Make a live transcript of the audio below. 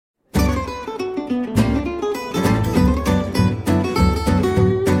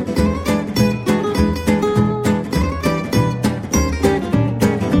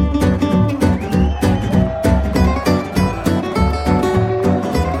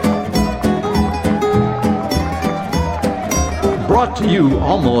brought to you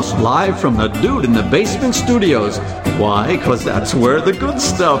almost live from the Dude in the Basement studios. Why? Because that's where the good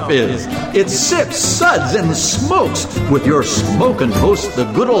stuff is. It's Sips, Suds, and Smokes with your smoking host, the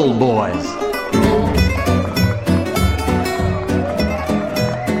good old boys.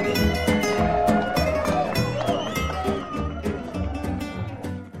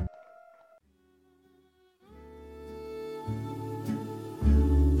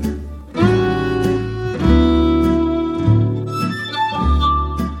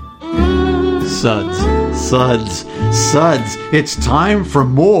 Suds, suds, suds. It's time for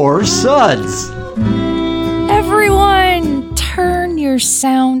more suds. Everyone, turn your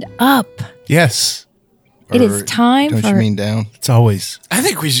sound up. Yes. It is time Don't for... you mean down? It's always I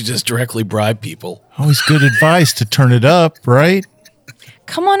think we should just directly bribe people. good advice to turn it up, right?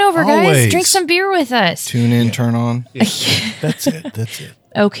 Come on over, guys. Always. Drink some beer with us. Tune in, turn on. That's it. That's it.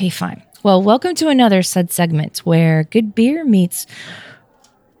 Okay, fine. Well, welcome to another Sud segment where good beer meets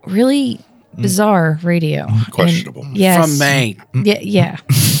really bizarre radio. Questionable. And, yes. From Maine. Yeah.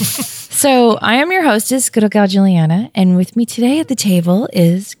 So I am your hostess, good old gal Juliana, and with me today at the table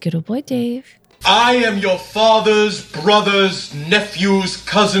is good old boy Dave. I am your father's brother's nephew's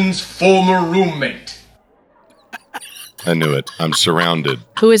cousin's former roommate. I knew it. I'm surrounded.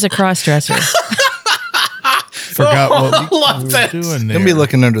 Who is a cross-dresser. Forgot what we love were that. doing there. Don't be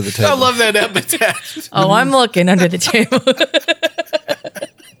looking under the table. I love that epithet. Oh, I'm looking under the table.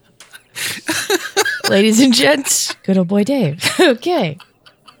 Ladies and gents, good old boy Dave. Okay.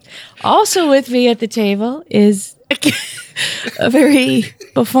 Also with me at the table is a very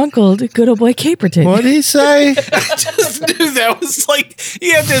befunkled good old boy Caperton. What'd he say? I just knew that was like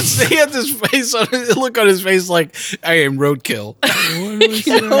he had this face on look on his face like I am roadkill. What was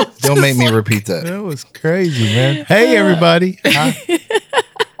that? Don't make me repeat that. That was crazy, man. Hey, everybody. Hi.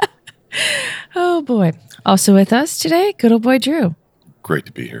 Oh boy. Also with us today, good old boy Drew. Great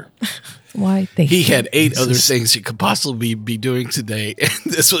to be here. Why? Thank He you. had 8 other things he could possibly be doing today, and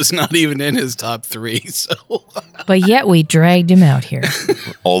this was not even in his top 3. So But yet we dragged him out here.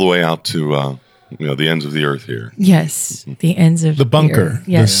 All the way out to the ends of the earth here. Yes. The ends of The bunker. the earth.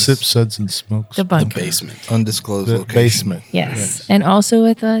 Yes. The Sip, Suds, and Smokes. The bunker. basement. Undisclosed The location. basement. Yes. And also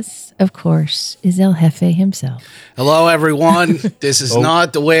with us, of course, is El Jefe himself. Hello, everyone. This is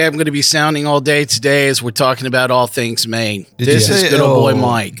not the way I'm going to be sounding all day today, as we're talking about all things Maine. This you is say good old boy El-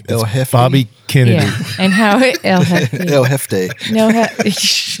 Mike. El Jefe? Bobby Kennedy. Yeah. And how El Jefe. El Hefte. No,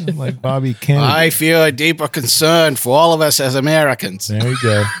 Like Bobby Kennedy. I feel a deeper concern for all of us as Americans. There you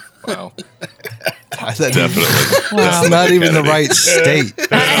go. Wow. Definitely. That's not even the right state.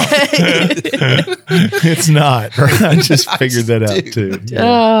 It's not. Right? I just figured that out, too.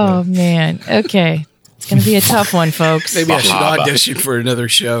 Oh, man. Okay. It's going to be a tough one, folks. Maybe I should audition for another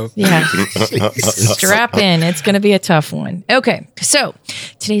show. Yeah. Strap in. It's going to be a tough one. Okay. So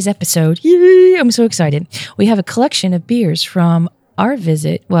today's episode, yay, I'm so excited. We have a collection of beers from our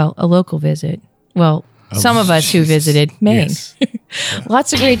visit. Well, a local visit. Well, some of us who visited Maine. Yes.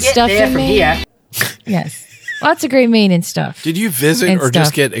 Lots of great stuff in Maine. Yes. Lots of great Maine and stuff. Did you visit And or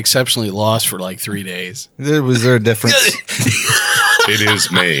just stuff. get exceptionally lost for like 3 days? Was there a difference? It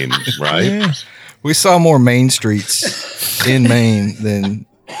is Maine, right? Yeah. We saw more main streets in Maine than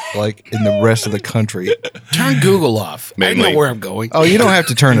like in the rest of the country. Turn Google off. I Mainly. know where I'm going. Oh, you don't have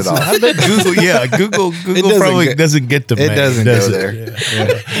to turn it off. I bet Google, Google doesn't probably get- doesn't get to It Maine, doesn't does go it? there.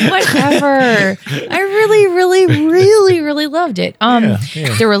 Yeah. Whatever. I really loved it. Yeah.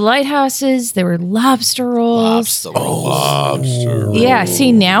 There were lighthouses. There were lobster rolls. Lobster. Yeah.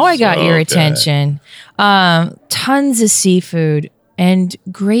 See, now I got your Okay. attention. Tons of seafood and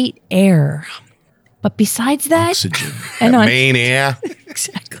great air. But besides that, Oxygen. and on Maine air.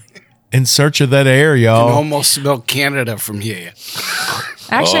 exactly. In search of that air, You can y'all. almost smell Canada from here.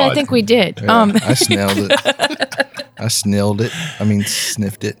 Actually, I think we did. I smelled it. I snilled it. I mean,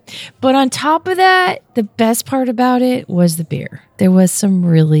 sniffed it. But on top of that, the best part about it was the beer. There was some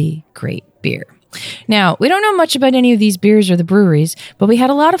really great beer. Now, we don't know much about any of these beers or the breweries, but we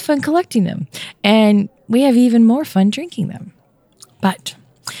had a lot of fun collecting them. And we have even more fun drinking them. But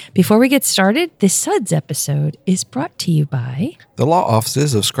before we get started, this Suds episode is brought to you by... The law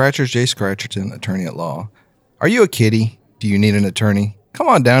offices of Scratchers J. Scratcherton, attorney at law. Are you a kitty? Do you need an attorney? Come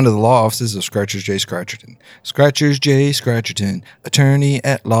on down to the law offices of Scratchers J. Scratcherton. Scratchers J. Scratcherton, attorney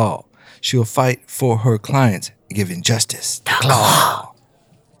at law. She will fight for her clients, giving justice the claw.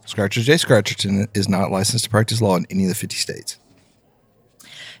 Scratchers J. Scratcherton is not licensed to practice law in any of the 50 states.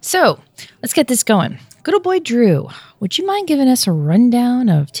 So, let's get this going. Good old boy Drew, would you mind giving us a rundown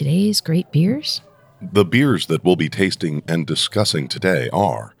of today's great beers? The beers that we'll be tasting and discussing today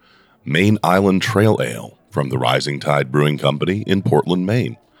are Maine Island Trail Ale, from the Rising Tide Brewing Company in Portland,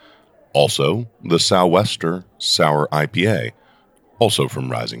 Maine. Also, the Sou'wester Sour IPA, also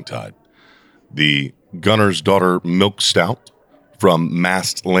from Rising Tide. The Gunner's Daughter Milk Stout from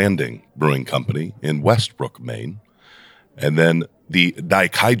Mast Landing Brewing Company in Westbrook, Maine. And then the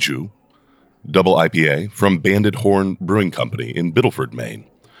Daikaiju Double IPA from Banded Horn Brewing Company in Biddleford, Maine.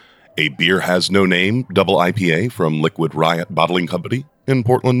 A Beer Has No Name Double IPA from Liquid Riot Bottling Company in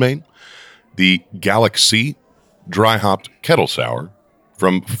Portland, Maine. The Galaxy Dry Hopped Kettle Sour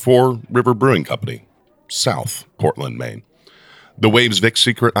from Four River Brewing Company, South Portland, Maine. The Waves Vic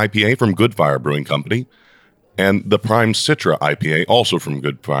Secret IPA from Goodfire Brewing Company. And the Prime Citra IPA, also from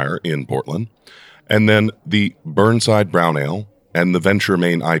Goodfire in Portland. And then the Burnside Brown Ale and the Venture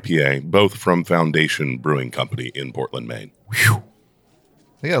Maine IPA, both from Foundation Brewing Company in Portland, Maine. Whew.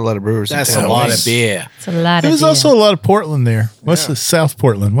 They got a lot of brewers. That's a lot of beer. It's a lot of There's beer. also a lot of Portland there. What's the South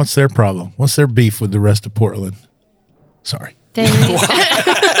Portland? What's their problem? What's their beef with the rest of Portland? Sorry. I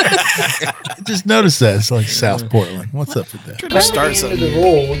just noticed that. It's like South Portland. What's up with that? Just start At the end something. of the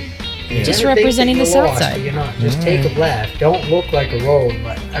road. Just you never think representing that the you're South lost, side. but You're not. Just take a left. Don't look like a road,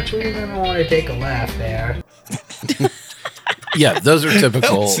 but that's where you're gonna want to take a left there. Yeah, those are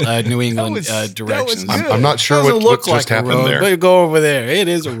typical New England was directions. good. I'm not sure Doesn't what look just like a happened road, there. but go over there. It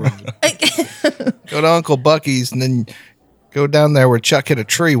is a road. Go to Uncle Bucky's and then go down there where Chuck hit a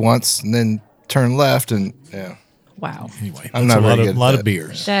tree once and then turn left and yeah. Wow. Anyway, I'm that's not very a good at lot that. of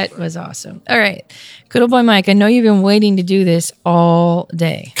beers. That was awesome. All right. Good old boy Mike, I know you've been waiting to do this all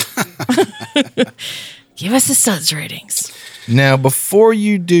day. Give us the suds ratings. Now, before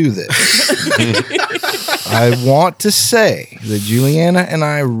you do this, I want to say that Juliana and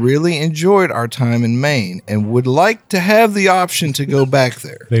I really enjoyed our time in Maine and would like to have the option to go back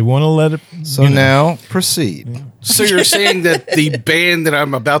there. They want to let it. So now, proceed. So you're saying that the ban that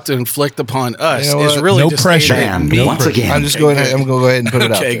I'm about to inflict upon us You know is what? really No just pressure. aimed at And me. once again, I'm just going ahead. I'm going to go ahead and put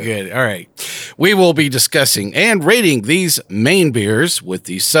it out Okay, there. good. All right. We will be discussing and rating these Maine beers with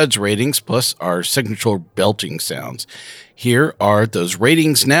the suds ratings plus our signature belching sounds. Here are those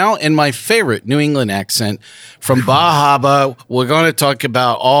ratings now in my favorite New England accent from Bahaba. We're going to talk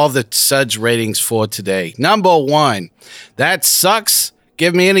about all the suds ratings for today. Number 1, that sucks.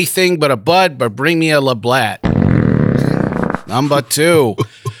 Give me anything but a Bud, but bring me a LeBlat. Number 2,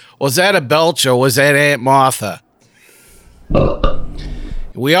 was that a belch or was that Aunt Martha?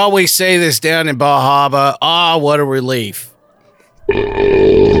 We always say this down in Bahaba. Ah, what a relief.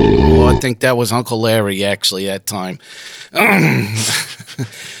 Oh, I think that was Uncle Larry, actually, that time.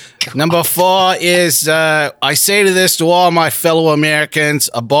 Number 4 is, I say to this to all my fellow Americans,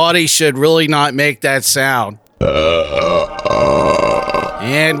 a body should really not make that sound.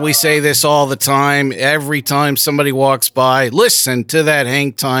 And we say this all the time, every time somebody walks by, listen to that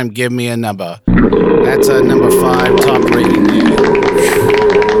hang time, give me a number. That's a number 5 top rating there.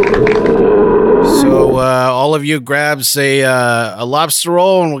 So all of you grabs a lobster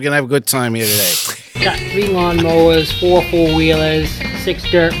roll, and we're going to have a good time here today. Got 3 lawnmowers, 4 4-wheelers, 6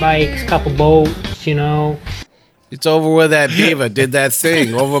 dirt bikes, couple boats. You know. It's over where that beaver did that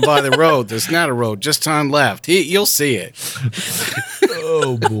thing over by the road. There's not a road, just turn left. You'll see it.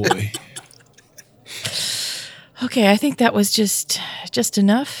 Oh boy. Okay, I think that was just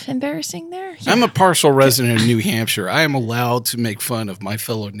enough embarrassing there. Yeah. I'm a partial resident of New Hampshire. I am allowed to make fun of my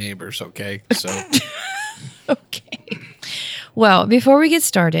fellow neighbors, okay? So Okay. Well, before we get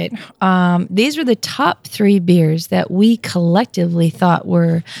started, these were the top 3 beers that we collectively thought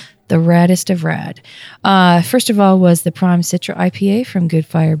were the raddest of rad. First of all was the Prime Citra IPA from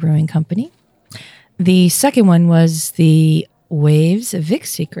Goodfire Brewing Company. The second one was the Waves Vic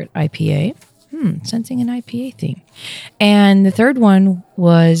Secret IPA. Sensing an IPA theme. And the third one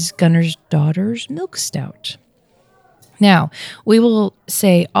was Gunner's Daughter's Milk Stout. Now, we will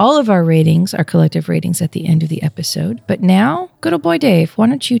say all of our ratings, our collective ratings at the end of the episode. But now, good old boy Dave, why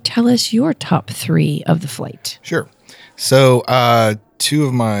don't you tell us your top 3 of the flight? Sure. So, 2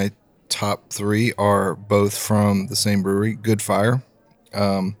 of my top 3 are both from the same brewery, Goodfire.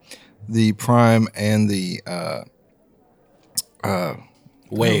 The Prime and the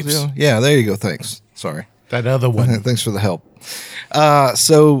waves. Yeah, there you go. Thanks. Sorry. That other one. Thanks for the help.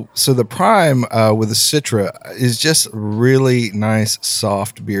 So the Prime with the Citra is just really nice,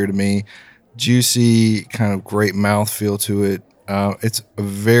 soft beer to me. Juicy, kind of great mouthfeel to it. It's a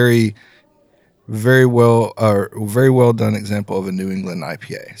very well done example of a New England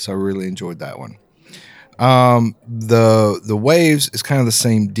IPA. So I really enjoyed that one. The Waves is kind of the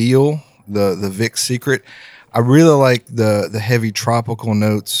same deal. The Vic Secret. I really like the heavy tropical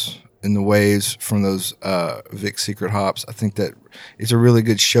notes in the Waves from those Vic Secret hops. I think that it's a really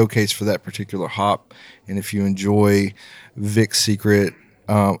good showcase for that particular hop. And if you enjoy Vic's Secret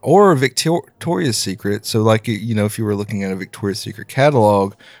or Victoria's Secret, so like, you know, if you were looking at a Victoria's Secret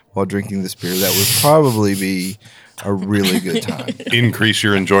catalog while drinking this beer, that would probably be a really good time. Increase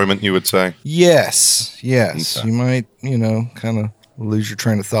your enjoyment, you would say? Yes. Okay. You might, you know, kind of lose your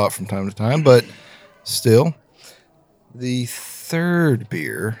train of thought from time to time, but still. The third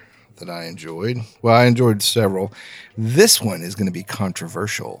beer that I enjoyed, well, I enjoyed several. This one is going to be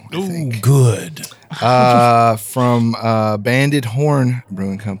controversial, I think. Good. From Banded Horn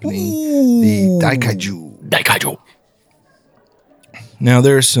Brewing Company, the Daikaiju. Now,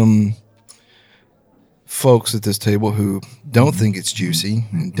 there are some folks at this table who don't think it's juicy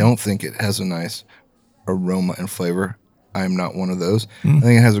and don't think it has a nice aroma and flavor. I'm not one of those. I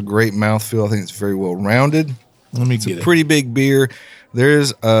think it has a great mouthfeel. I think it's very well rounded. It's a pretty big beer.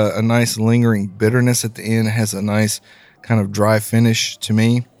 There's a nice lingering bitterness at the end. It has a nice kind of dry finish to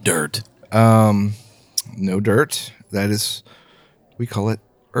me. Dirt. No dirt. That is, we call it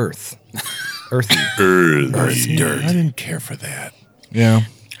earth. Earthy. Earth dirt. I didn't care for that. Yeah.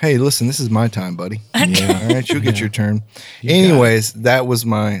 Hey, listen, this is my time, buddy. Yeah. All right, you'll get your turn. Anyways, that was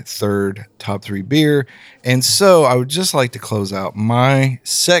my third top 3 beer. And so I would just like to close out my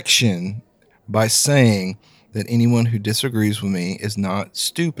section by saying that anyone who disagrees with me is not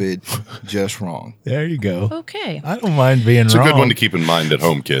stupid, just wrong. There you go. Okay. I don't mind being It's wrong. a good one to keep in mind at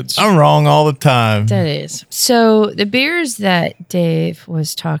home, kids. I'm wrong all the time. That is. So the beers that Dave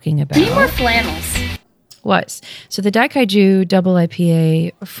was talking about. Need more flannels. So the Daikaiju Double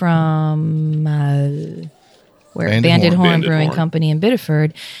IPA from Banded Horn Banded Brewing Horn. Company in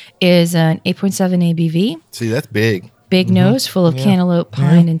Biddeford is an 8.7 ABV. See, that's big. Big nose, full of cantaloupe,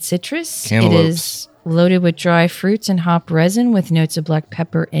 pine, and citrus. Cantaloupes. It is loaded with dry fruits and hop resin with notes of black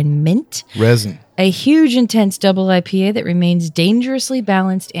pepper and mint. Resin. A huge, intense double IPA that remains dangerously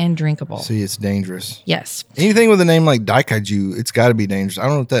balanced and drinkable. See, it's dangerous. Yes. Anything with a name like Daikaiju, it's got to be dangerous. I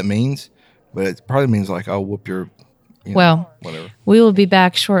don't know what that means, but it probably means like, I'll whoop your, you know, Well, whatever. we will be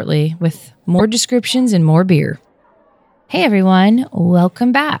back shortly with more descriptions and more beer. Hey everyone,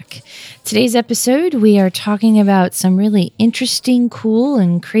 welcome back. Today's episode, we are talking about some really interesting, cool,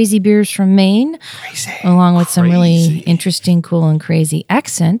 and crazy beers from Maine, along with some really interesting, cool, and crazy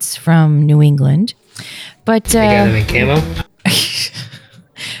accents from New England. But I got them in camo.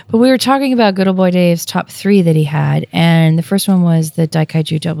 But we were talking about Good Old Boy Dave's top 3 that he had, and the first one was the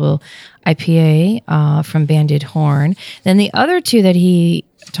Daikaiju Double IPA from Banded Horn. Then the other 2 that he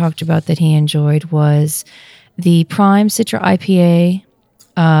talked about that he enjoyed was the Prime Citra IPA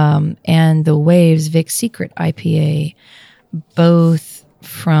and the Waves Vic's Secret IPA, both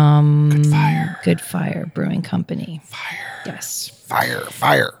from Good Fire Brewing Company. Yes. Fire.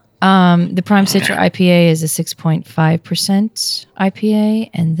 The Prime Citra IPA is a 6.5% IPA,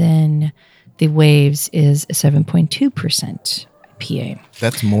 and then the Waves is a 7.2% IPA.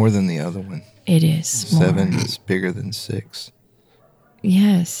 That's more than the other one. It is 7 more. is bigger than 6.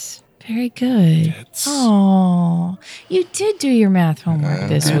 Yes. Very good. Oh, you did do your math homework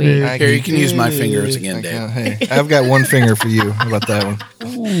this week. Here, you can use my fingers again, Dave. Hey, I've got one finger for you. How about that one?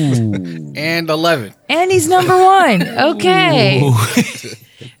 And 11. And he's number 1. Okay.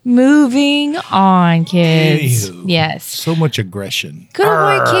 Moving on, kids. Anywho. Yes. So much aggression. Good old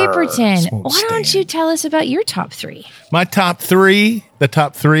boy Caperton. won't Why don't stand. you tell us about your top 3? My top 3,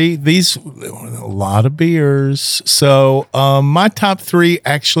 these, a lot of beers. So my top 3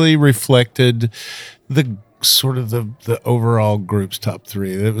 actually reflected the sort of the overall group's top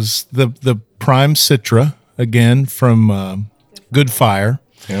 3. It was the Prime Citra, again, from Good Fire.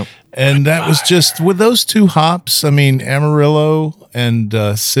 Yep. And that was just with those 2 hops. I mean, Amarillo and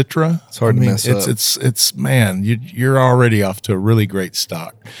Citra. It's hard to mess up. It's man, you're already off to a really great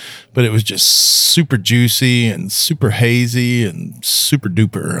start. But it was just super juicy and super hazy and super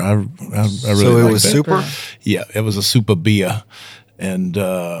duper. I really So it liked was that. super? Yeah, it was a super beer. And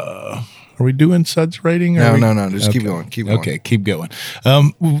are we doing Suds rating? No. Just keep going. Keep going. Okay, keep going.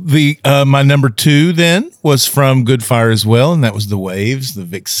 My number 2 then was from Good Fire as well, and that was the Waves, the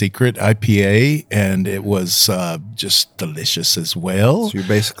Vic's Secret IPA, and it was just delicious as well. So you're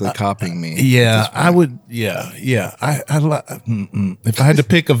basically copying me. Yeah, I would. Yeah. If I had to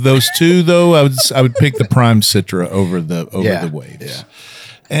pick of those 2, though, I would pick the Prime Citra over the Waves. Yeah.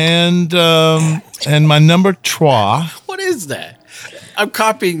 And my number 3. What is that? I'm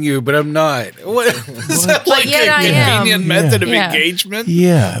copying you, but I'm not. What? Is that like yet a I am. convenient method of Yeah. engagement?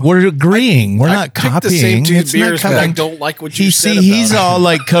 Yeah, we're agreeing. We're not picked the same copying. two It's not beers, but I copying. don't like what you He said see, about he's it. all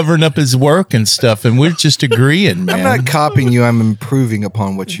like covering up his work and stuff, and we're just agreeing, man. I'm not copying you. I'm improving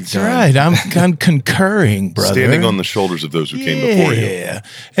upon what you've That's done. right. I'm concurring, brother. Standing on the shoulders of those who came before you. Yeah.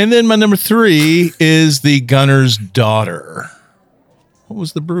 And then my number 3 is the Gunner's Daughter. What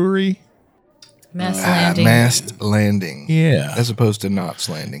was the brewery? Mass Landing. Mast Landing. Yeah. As opposed to Knott's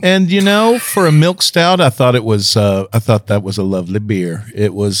Landing. And for a milk stout, I thought that was a lovely beer.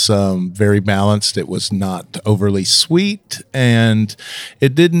 It was very balanced. It was not overly sweet, and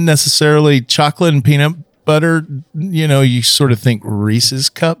it didn't necessarily chocolate and peanut butter. You sort of think Reese's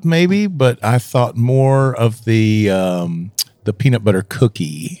Cup maybe, but I thought more of the peanut butter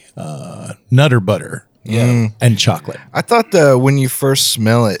cookie, Nutter Butter. Yeah, and chocolate. I thought when you first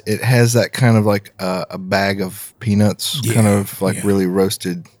smell it, it has that kind of like a bag of peanuts, kind of like really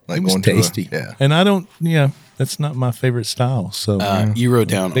roasted. Like It was going tasty. To yeah. And I don't. That's not my favorite style. So You wrote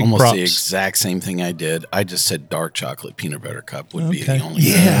down Big almost the props. exact same thing I did. I just said dark chocolate peanut butter cup would be the only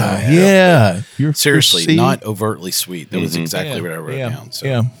thing. Yeah. You're Seriously, you're not overtly sweet. That was exactly what I wrote down. So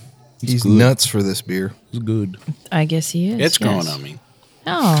Yeah, He's nuts for this beer. it's good. I guess he is. it's growing yes. on me.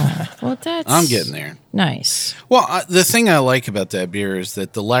 Oh, well, that's. I'm getting there. Nice. Well, the thing I like about that beer is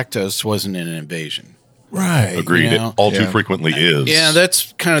that the lactose wasn't an invasion. Right. Agreed. You know? It all too frequently is. Yeah,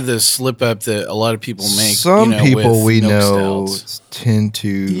 that's kind of the slip up that a lot of people make. Some people with we milk know stouts. tend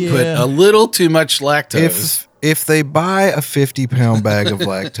to Put a little too much lactose. if they buy a 50-pound bag of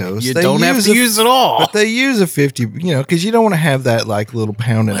lactose, You they don't have to use it all. But they use a 50, because you don't want to have that like little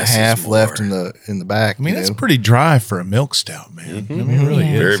pound and Less a is half more. left in the back. I mean, that's pretty dry for a milk stout, man. I mean, it really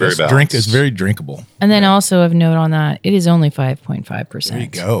Yeah. is. Very, very It's balanced. very drinkable. And then also of note on that, it is only 5.5%. There you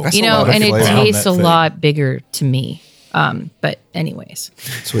go. That's You a know, lot of and it flavor on tastes that a thing. lot bigger to me. But anyways.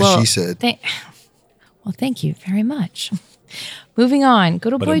 That's what she said. Well, thank you very much. Moving on.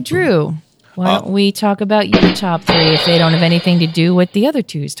 Good old boy Drew. Why don't we talk about your top 3 if they don't have anything to do with the other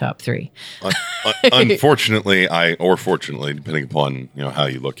two's top 3? Unfortunately, or fortunately, depending upon how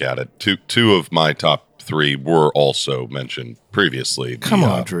you look at it, two of my top 3 were also mentioned previously. Come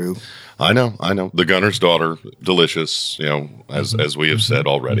on, Drew. I know. The Gunner's Daughter, delicious. As we have said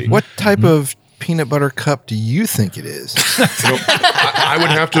already. What type of peanut butter cup do you think it is? I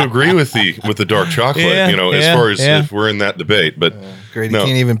would have to agree with the dark chocolate. As far as if we're in that debate, but Grady no.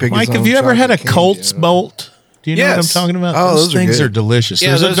 can't even pick Mike, his own have you ever had a chocolate Colts candy. Bolt? Do you know what I'm Yes. talking about? Oh, those are things good. are delicious. Yeah,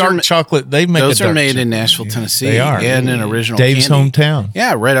 There's a those are dark ma- chocolate. They make Those a are dark made in chocolate. Nashville, Tennessee. They are. And an original Dave's candy. hometown.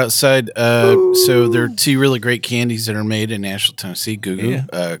 Yeah, right outside. So there are 2 really great candies that are made in Nashville, Tennessee. Goo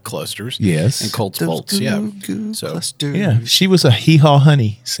clusters. Yes. And Colts Bolts. Yeah. So Cluster. Yeah, she was a hee-haw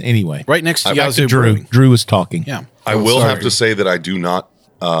honey. So anyway, right next to back to Yazoo Drew. Brewing. Drew was talking. Yeah. I will sorry. have to say that I do not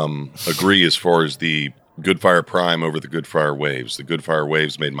agree as far as the Good Fire Prime over the Good Fire Waves. The Good Fire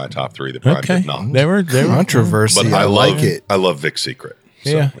Waves made my top 3. The Prime Okay. did not. They were Controversy. But I like love it. I love Vic's Secret. So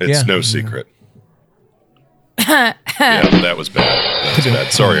Yeah, it's yeah. no secret. Yeah, that was bad. That was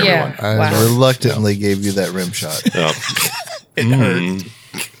bad. Sorry, Yeah. everyone. I reluctantly gave you that rim shot. Yeah.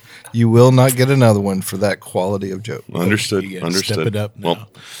 You will not get another one for that quality of joke. Understood. You gotta Understood. step it up now. Well,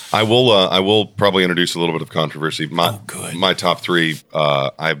 I will probably introduce a little bit of controversy. My top 3.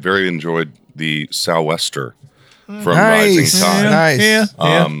 I very enjoyed the Sou'wester from Rising Nice. Tide. Nice. Yeah.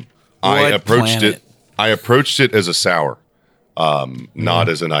 I What approached planet? it. I approached it as a sour, not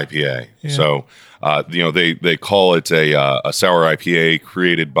as an IPA. So, they call it a sour IPA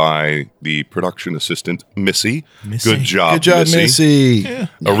created by the production assistant Missy. Good job, Good job, Missy.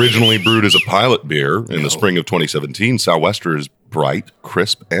 Originally brewed as a pilot beer in the spring of 2017, Sou'wester is bright,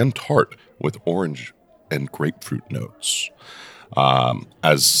 crisp, and tart with orange and grapefruit notes.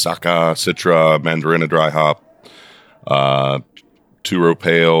 As Saka, Citra, Mandarina dry hop, Turo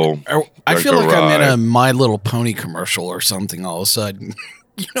Pale. I feel Gecko like I'm in Rye. a My Little Pony commercial or something all of a sudden.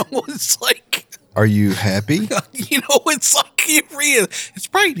 It's like, Are you happy? it's like you read. It's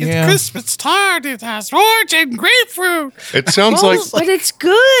bright, Yeah. it's crisp, it's tart, it has orange and grapefruit. It sounds like But it's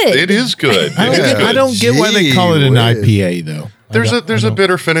good. it is good. I don't, It is get, good. I don't get why they call it an Gee whiz. IPA though. There's a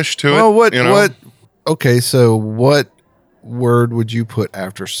bitter finish to it. Well, what? you know? What? Okay, so what word would you put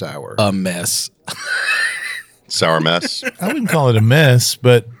after sour? A mess. Sour mess. I wouldn't call it a mess,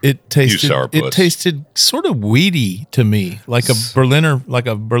 but it tasted sourpuss. it tasted sort of weedy to me, like a Berliner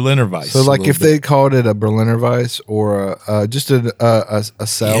Weiss. So, like, a if little they called it a Berliner Weiss or just a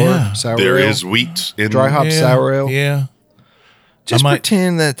sour Yeah. sour There ale, is wheat in dry hop bit. sour ale. Yeah, Just I might-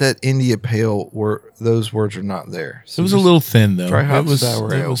 pretend that India Pale those words are not there. it was a little thin though. Dry hop it was,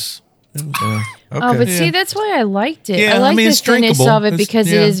 sour it ale. was Oh, but see, that's why I liked it. Yeah, I like I mean, the it's thinness drinkable. of it because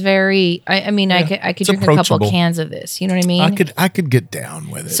it is very. I mean, I could It's drink a couple approachable. cans of this. You know what I mean? I could get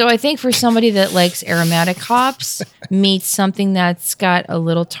down with it. So I think for somebody that likes aromatic hops, meets something that's got a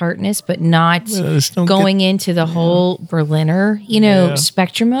little tartness, but not just don't going into the whole Berliner,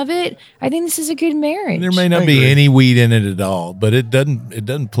 spectrum of it. I think this is a good marriage. There may not be any wheat in it at all, but it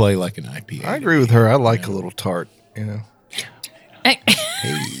doesn't play like an IPA. I agree with her. I like a little tart.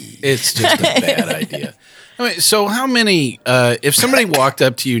 It's just a bad idea. I mean, so how many? If somebody walked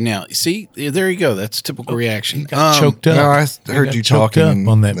up to you now, see, there you go. That's a typical reaction. Choked up. No, I heard you choked talking up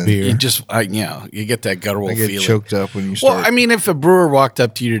on that and beer. You just, you get that guttural I get feeling. choked up when you start. Well, I mean, if a brewer walked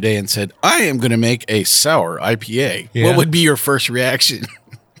up to you today and said, "I am going to make a sour IPA," what would be your first reaction?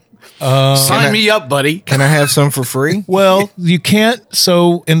 Sign me up, buddy. Can I have some for free? Well, you can't.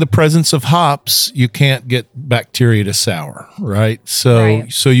 So, in the presence of hops, you can't get bacteria to sour, right? So,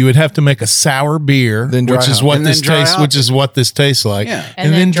 so you would have to make a sour beer, Then dry which is hop. what And this then dry tastes, hop which is what this tastes like, Yeah.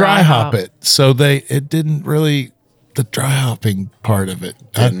 and then dry hop hop. it. So it didn't really the dry hopping part of it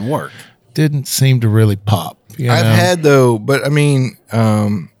Didn't work. didn't seem to really pop. You I've know? had though, but I mean,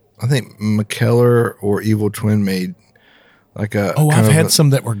 I think McKellar or Evil Twin made like a. Oh, kind I've of had a- some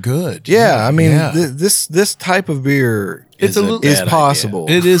that were good. Yeah, I mean, Yeah. this type of beer It's a little- is bad possible.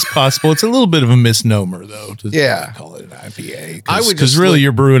 It is possible. It's a little bit of a misnomer, though, to Yeah. call it an IPA. I would Because just really, look-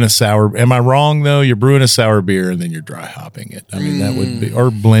 you're brewing a sour. Am I wrong, though? You're brewing a sour beer and then you're dry hopping it. I mean, that would be, or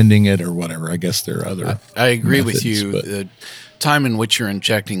blending it or whatever. I guess there are other. I agree with methods, you. but- The time in which you're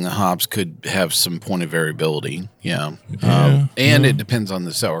injecting the hops could have some point of variability. Yeah. And it depends on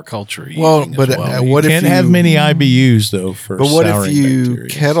the sour culture. You're Well, using but as well. what if Can't you have many IBUs, though, for But what if souring you bacteria.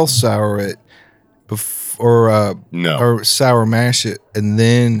 kettle sour it or No. or sour mash it and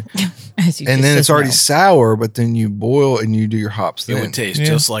then As you and just then said it's already no. sour, but then you boil and you do your hops it then. would taste Yeah.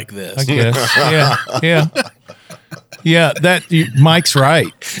 just like this. I guess. Yeah. Mike's right.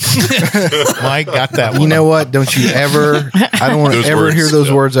 Mike got that one. You know what? Don't you ever? I don't want to Those ever words, hear those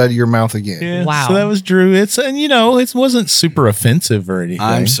yeah. words out of your mouth again. Yeah, Wow. So that was Drew. It wasn't super offensive or anything.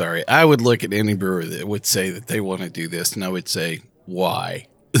 I'm sorry. I would look at any brewer that would say that they want to do this, and I would say, why?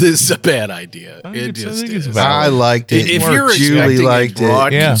 This is a bad idea. I It think it's- I just think it's is. valid. I liked it. If you're Julie expecting liked a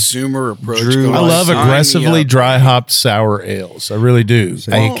broad it. Yeah. consumer approach, Drew going, I love sign me aggressively up. dry hopped sour ales. I really do.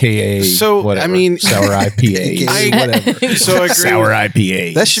 AKA so, I whatever. mean- sour IPAs. whatever. So I agree. Sour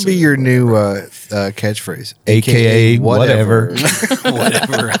IPAs. That should be your new catchphrase. AKA whatever.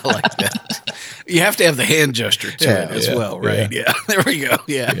 Whatever. I like that. You have to have the hand gesture to it as well, right? Yeah. There we go.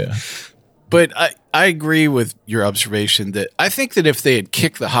 Yeah. But I agree with your observation that I think that if they had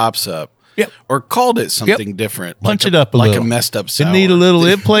kicked the hops up, Yep. or called it something different, Punch like it up a like little. a messed up sour.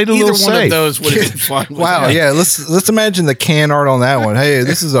 It played a Either little one safe. of those would have been fun. with Wow, me. yeah. Let's imagine the can art on that one. Hey,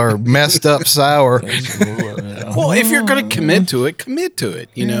 this is our messed up sour. Well, if you're going to commit to it, commit to it.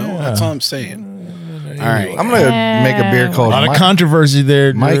 You know, that's all I'm saying. All right. I'm gonna make a beer A called lot of Mike. controversy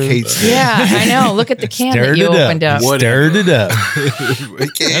there. Mike Drew. hates it. Yeah, I know. Look at the can that Stirred you it opened up. up. Stirred it up.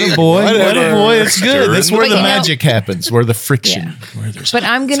 Atta boy. Atta boy. It's good. That's where But the you know- magic happens, where the friction. Yeah. Where there's But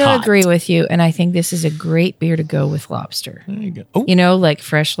I'm going it's to hot. agree with you, and I think this is a great beer to go with lobster. There you go. Oh, You know, like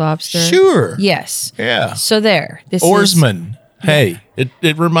fresh lobster. sure. Yes. Yeah. So there. This is Oarsman. Hey,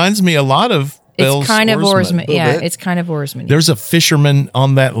 it reminds me a lot of Bell's it's kind of Oarsman. Yeah, bit. it's kind of Oarsman. There's a fisherman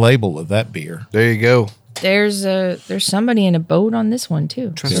on that label of that beer. There you go. There's somebody in a boat on this one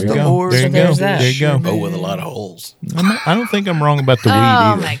too. Trust There you the go. Lord. There you So go. there's that. There you go. Oh, with a lot of holes. I don't think I'm wrong about the weed Oh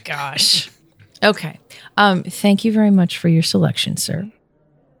either. my gosh. Okay. Thank you very much for your selection, sir.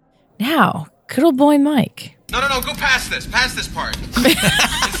 Now, good old boy Mike. No, go past this part. In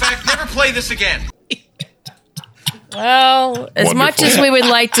fact, never play this again. Well, as much as we would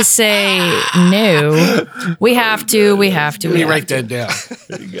like to say no, we have to. Let me write that down.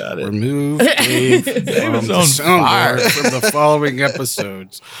 You got it. Remove Dave from the on soundboard from the following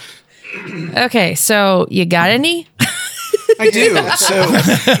episodes. Okay, so you got any? I do.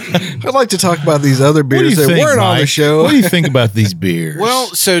 So, I'd like to talk about these other What do you beers that think, weren't on the Mike? show. What do you think about these beers? well,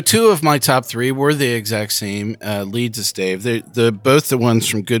 so two of my top three were the exact same. Leads us, Dave. They're both the ones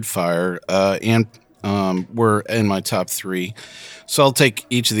from Good Fire, and were in my top three. So I'll take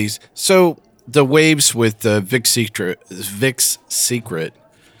each of these. So the Waves with the Vic's Secret IPA.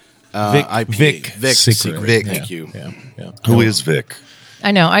 Vic's Secret. Vic. Thank you. Yeah. Who is Vic?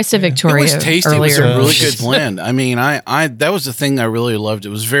 I know. I said It Victoria was tasty. earlier. It was a really good blend. I mean, I that was the thing I really loved. It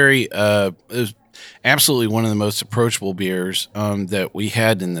was very, it was absolutely one of the most approachable beers that we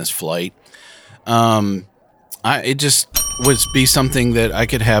had in this flight. It just would be something that I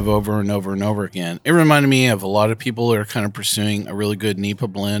could have over and over and over again. It reminded me of a lot of people that are kind of pursuing a really good NEPA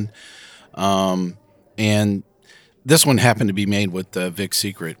blend. And this one happened to be made with Vic's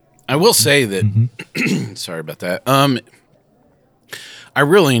Secret. I will say that, sorry about that. I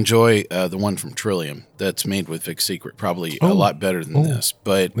really enjoy the one from Trillium that's made with Vic's Secret, probably a lot better than this.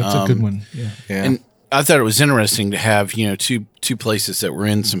 But That's a good one. Yeah. And I thought it was interesting to have, two places that were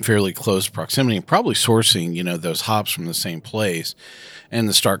in some fairly close proximity and probably sourcing, those hops from the same place and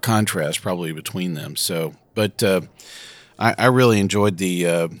the stark contrast probably between them. So, but I really enjoyed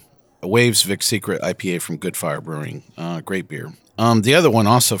the Waves Vic's Secret IPA from Good Fire Brewing. Great beer. The other one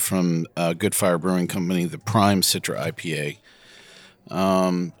also from Good Fire Brewing Company, the Prime Citra IPA,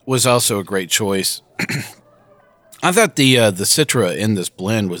 was also a great choice. I thought the Citra in this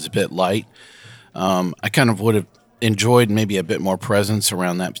blend was a bit light. I kind of would have enjoyed maybe a bit more presence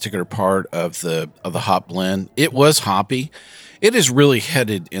around that particular part of the hop blend. It was hoppy. It is really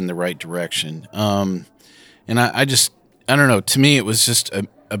headed in the right direction. And I don't know. To me, it was just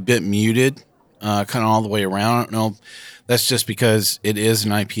a bit muted, kind of all the way around. I don't know. That's just because it is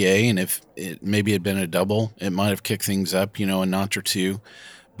an IPA, and if it maybe had been a double, it might have kicked things up, a notch or two.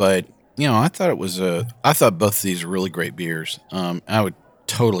 But I thought I thought both of these are really great beers. I would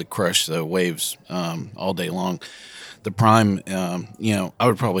totally crush the Waves all day long. The Prime, I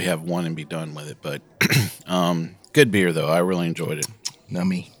would probably have one and be done with it. But good beer though. I really enjoyed it.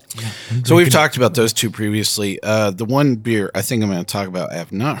 Nummy. Yeah, so we've talked about those two previously. The one beer I think I'm going to talk about I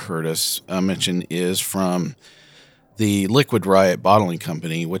have not heard us mention is from the Liquid Riot Bottling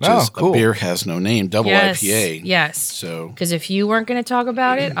Company, which is cool. A beer has no name, double IPA. Yes. So, because if you weren't going to talk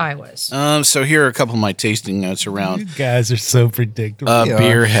about it, I was. So here are a couple of my tasting notes You around. guys are so predictable.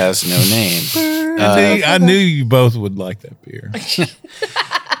 Beer has no name. I knew you both would like that beer.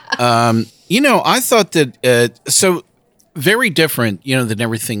 I thought that so very different, than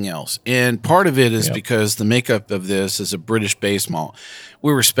everything else. And part of it is because the makeup of this is a British base malt.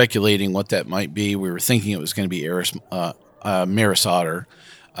 We were speculating what that might be. We were thinking it was going to be Maris Otter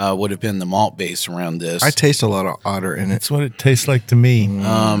would have been the malt base around this. I taste a lot of otter in it. That's what it tastes like to me.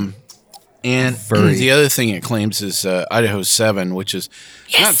 And the other thing it claims is Idaho 7, which is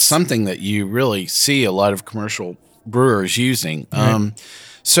not something that you really see a lot of commercial brewers using. Right.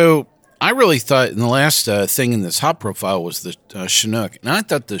 So I really thought in the last thing in this hop profile was the Chinook. And I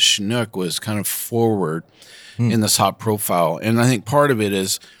thought the Chinook was kind of forward in this hop profile. And I think part of it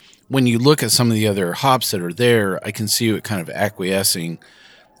is when you look at some of the other hops that are there, I can see it kind of acquiescing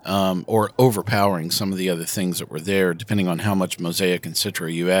or overpowering some of the other things that were there, depending on how much Mosaic and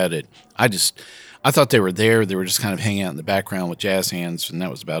Citra you added. I thought they were there. They were just kind of hanging out in the background with jazz hands, and that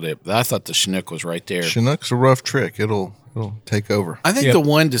was about it. But I thought the Chinook was right there. Chinook's a rough trick. It'll take over. I think the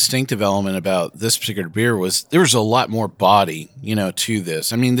one distinctive element about this particular beer was there was a lot more body, to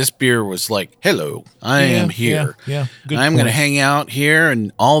this. I mean, this beer was like, hello, I am here. Yeah. I'm going to hang out here,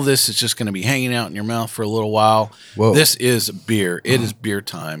 and all this is just going to be hanging out in your mouth for a little while. Whoa. This is beer. It is beer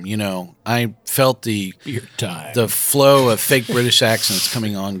time. I felt the beer time. The flow of fake British accents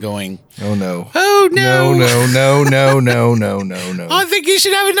coming on going, oh, no. Oh, no. No. I think you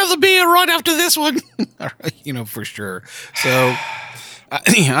should have another beer right after this one. For sure. So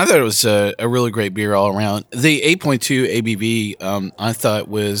I thought it was a really great beer all around. The 8.2 ABV, I thought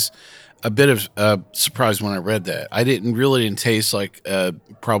was a bit of a surprise when I read that. I didn't taste like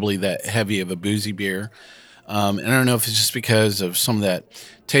probably that heavy of a boozy beer. And I don't know if it's just because of some of that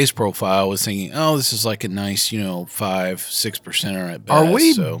taste profile. I was thinking, oh, this is like a nice, 5-6% at best. Are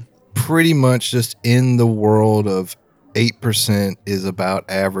we pretty much just in the world of 8% is about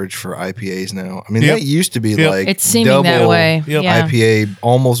average for IPAs now? I mean, that used to be like it's seeming that way. Yeah. IPA,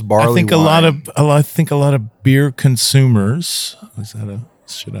 almost barley I think wine. a lot of beer consumers,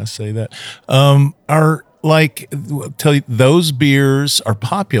 should I say that, are like, tell you those beers are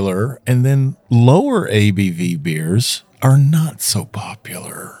popular, and then lower ABV beers are not so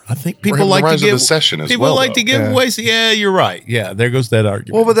popular. I think people like to give the session as people well, like to give away. Yeah, you're right. Yeah, there goes that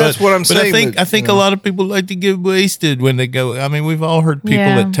argument. Well, but that's what I'm saying. I think a lot of people like to get wasted when they go. I mean, we've all heard people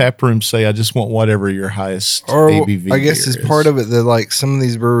at tap rooms say, "I just want whatever your highest ABV." I guess beer it's part of it that like some of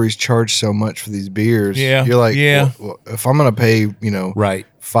these breweries charge so much for these beers. Yeah, you're like, yeah. Well, if I'm gonna pay, right.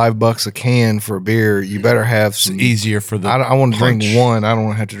 $5 a can for a beer, you better have some. It's easier for the. I want to drink one. I don't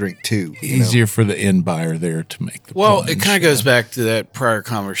want to have to drink two. Easier for the end buyer there to make the. Well, plunge. it kind of goes back to that prior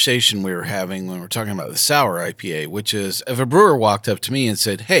conversation we were having when we were talking about the sour IPA, which is if a brewer walked up to me and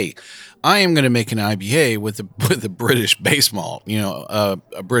said, "Hey, I am going to make an IPA with a British base malt,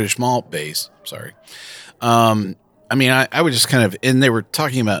 a British malt base." Sorry. I mean, I would just kind of, and they were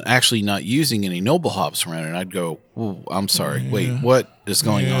talking about actually not using any noble hops around it. And I'd go, "Ooh, I'm sorry. Wait, what? is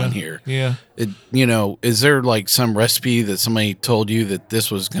going on here. Yeah. Is there like some recipe that somebody told you that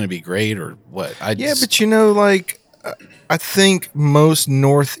this was going to be great or what? But I think most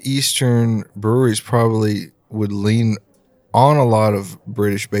northeastern breweries probably would lean on a lot of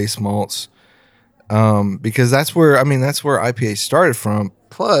British base malts, because that's where IPA started from.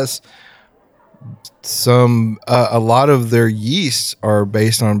 Plus, a lot of their yeasts are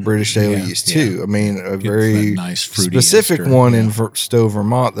based on British ale yeast too. I mean, a very nice fruity specific ester, one in Stowe,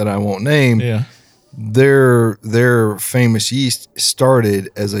 Vermont that I won't name. Yeah. Their famous yeast started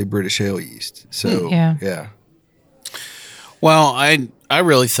as a British ale yeast. So yeah. Well, I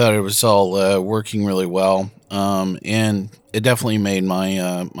really thought it was all working really well, and it definitely made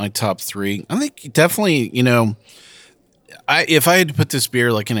my my top 3. I think definitely, if I had to put this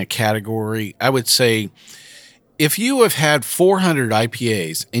beer like in a category, I would say if you have had 400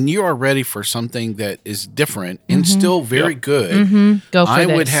 IPAs and you are ready for something that is different and still very good, Go for I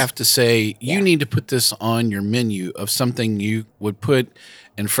this. would have to say you need to put this on your menu of something you would put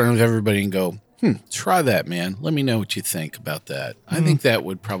in front of everybody and go, try that, man. Let me know what you think about that. I think that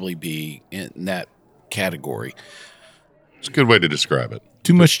would probably be in that category. It's a good way to describe it.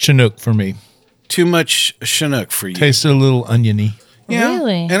 Too much Chinook for me. Too much Chinook for you. Tastes a little oniony. Yeah,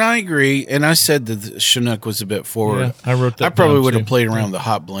 Really? and I agree. And I said that the Chinook was a bit forward. Yeah, I wrote that I probably down, would have too. played around the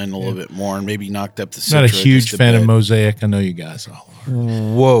hot blend a little bit more and maybe knocked up the Not a Citra huge just fan of bit. Mosaic. I know you guys all are.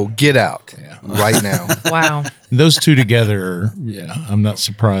 Whoa, get out right now. Wow. Those two together, I'm not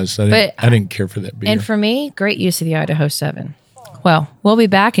surprised. I didn't care for that beer. And for me, great use of the Idaho 7. Well, we'll be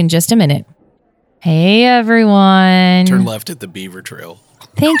back in just a minute. Hey, everyone. Turn left at the Beaver Trail.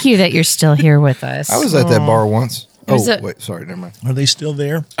 Thank you that you're still here with us. I was at that bar once. was Oh, a- wait, sorry, never mind. Are they still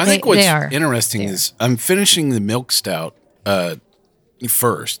there? I think They what's are. interesting is I'm finishing the milk stout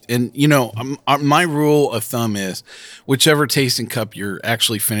first. And, my rule of thumb is whichever tasting cup you're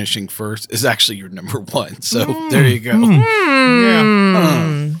actually finishing first is actually your number 1. So there you go.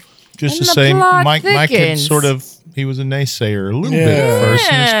 Yeah. Just And to the say, plot Mike had thickens. he was a naysayer a little bit at first,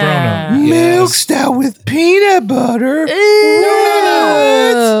 and it's grown on. Milk stout with peanut butter.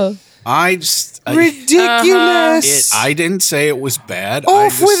 Oh. Ridiculous. I didn't say it was bad.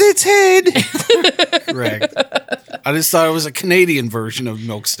 Off with its head. Correct. I just thought it was a Canadian version of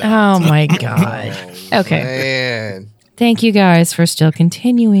milk stout. Oh, my God. Okay. Man. Thank you guys for still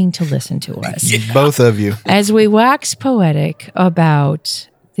continuing to listen to us. Both of you. As we wax poetic about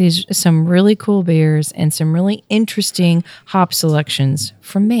some really cool beers and some really interesting hop selections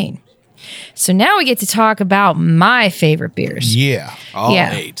from Maine. So now we get to talk about my favorite beers. Yeah. All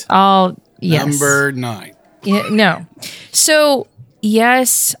 8. Yes. Number 9. Yeah, no. So,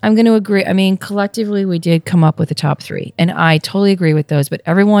 yes, I'm going to agree. I mean, collectively, we did come up with the top 3, and I totally agree with those. But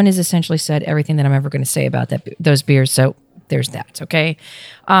everyone has essentially said everything that I'm ever going to say about those beers. So there's that. Okay,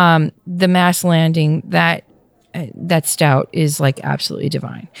 the Mass Landing that stout is like absolutely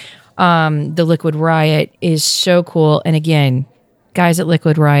divine. The Liquid Riot is so cool, and again, guys at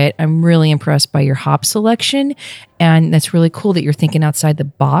Liquid Riot, I'm really impressed by your hop selection, and that's really cool that you're thinking outside the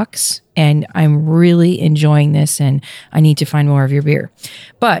box, and I'm really enjoying this, and I need to find more of your beer.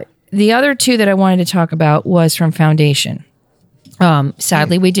 But the other 2 that I wanted to talk about was from Foundation.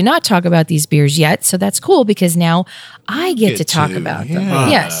 Sadly, we did not talk about these beers yet, so that's cool because now I get to talk about them.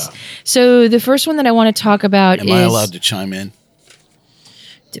 Yes. So the first one that I want to talk about Am is... I allowed to chime in?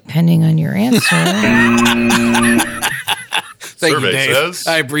 Depending on your answer. Thank Survey you, Dave. says.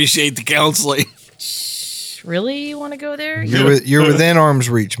 I appreciate the counseling. Really? You want to go there? You're within arm's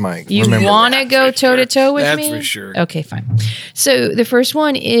reach, Mike. You Remember want to go toe to toe with That's me? for sure. Okay, fine. So the first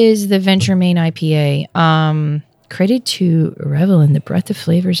one is the Venture Maine IPA. Created to revel in the breadth of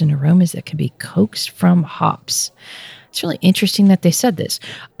flavors and aromas that can be coaxed from hops. It's really interesting that they said this.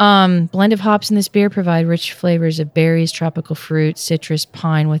 Blend of hops in this beer provide rich flavors of berries, tropical fruit, citrus,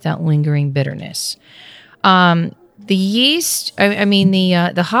 pine without lingering bitterness. The yeast,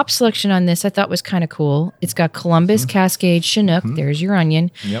 the hop selection on this I thought was kind of cool. It's got Columbus, Cascade, Chinook, there's your onion,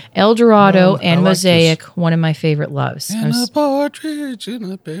 El Dorado, and I like Mosaic, one of my favorite loves. And a partridge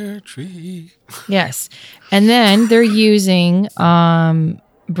in a pear tree. Yes. And then they're using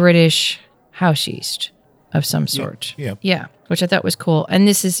British house yeast of some sort. Yeah. Yeah, which I thought was cool. And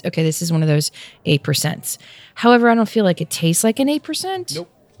this is one of those 8%. However, I don't feel like it tastes like an 8%. Nope.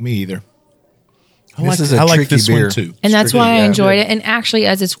 Me either. This is a I like tricky this beer. one too. And that's Tricky, why I yeah. enjoyed it. And actually,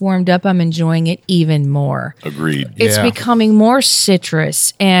 as it's warmed up, I'm enjoying it even more. Agreed. It's Yeah. becoming more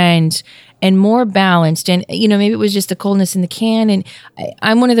citrus and more balanced. And, maybe it was just the coldness in the can. And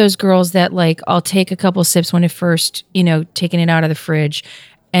I'm one of those girls that, like, I'll take a couple sips when it first, taking it out of the fridge.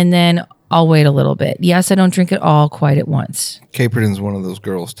 And then I'll wait a little bit. Yes, I don't drink it all quite at once. Caperton's one of those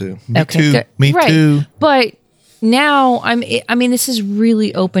girls too. Me too. good. Me Right. too. But now this has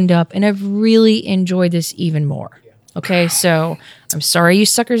really opened up, and I've really enjoyed this even more. Okay, so I'm sorry you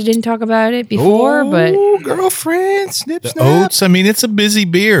suckers didn't talk about it before, but girlfriend, snip, The snap. oats, I mean, it's a busy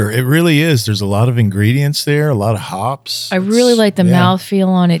beer. It really is. There's a lot of ingredients there, a lot of hops. I really like the mouthfeel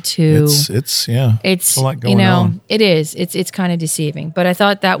on it too. It's It's a lot going on. it is. It's kind of deceiving, but I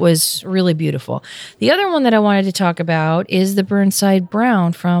thought that was really beautiful. The other one that I wanted to talk about is the Burnside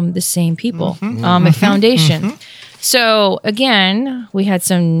Brown from the same people at Foundation. So again, we had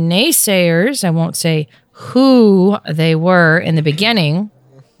some naysayers. I won't say who they were in the beginning.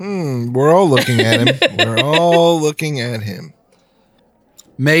 We're all looking at him. We're all looking at him.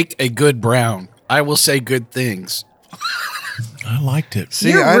 Make a good brown. I will say good things. I liked it.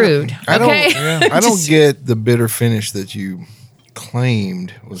 See, You're rude. I Okay? don't, I don't get the bitter finish that you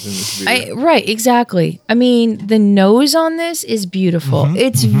claimed was in this beer. Right, exactly. I mean, the nose on this is beautiful.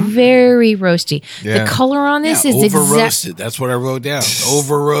 It's very roasty. Yeah. The color on this Yeah, is over exact. roasted. That's what I wrote down.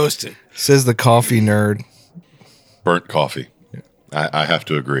 Over roasted. Says the coffee nerd. Burnt coffee. I have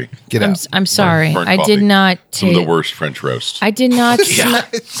to agree. Get out. I'm sorry. Burnt I coffee. did not Some of the take. worst French roasts. I did not.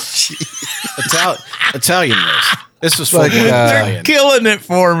 Italian roast. This was Like, fucking They're Italian. killing it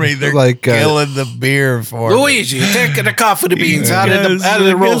for me. They're Like, killing the beer for me. Luigi, take the coffee beans out of Yes, the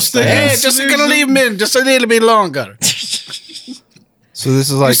I roast. guess Hey, that's- just gonna leave them in just a little bit longer. So this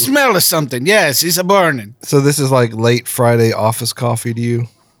is You like smell of something. Yes, it's a burning. like late Friday office coffee to you.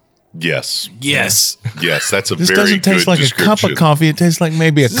 Yes. Yes. Yes, that's a This very doesn't taste good like a cup description. of coffee. It tastes like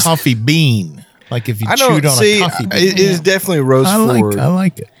maybe a coffee bean. Like if you I don't chewed on see. a coffee bean. It is definitely roast I forward.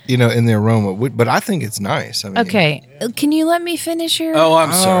 like it. You know, in the aroma, but I think it's nice. I mean, Okay, can you let me finish here? Oh, I'm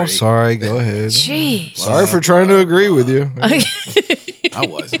Oh, sorry. sorry. Go ahead. Jeez. Sorry for trying to agree with you. I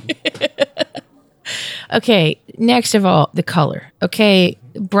wasn't. Okay, next of all, the color. Okay,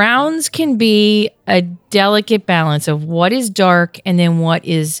 browns can be a delicate balance of what is dark and then what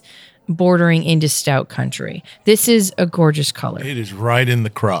is bordering into stout country. This is a gorgeous color. It is right in the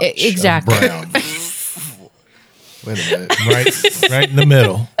crotch. Exactly. Of brown. Wait a minute. right in the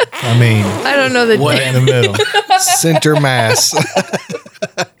middle. I mean, I don't know that. right in the middle. Center mass.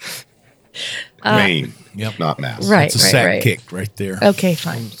 Maine. Yep. Not mass. Right, It's a sack right. kick right there. Okay,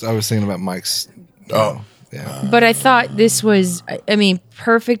 fine. I was thinking about Mike's. Oh, yeah. But I thought this was, I mean,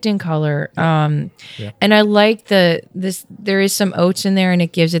 perfect in color. And I like there is some oats in there and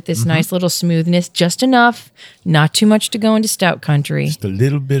it gives it this nice little smoothness, just enough, not too much to go into stout country. Just a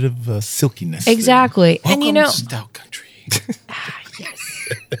little bit of silkiness. there. Exactly. And you know, Stout country.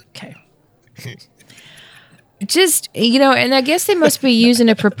 okay. Just, and I guess they must be using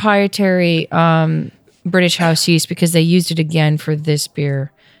a proprietary British house yeast because they used it again for this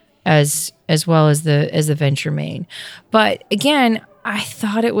beer as well as the Venture Maine. But again, I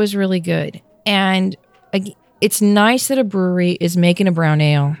thought it was really good. And it's nice that a brewery is making a brown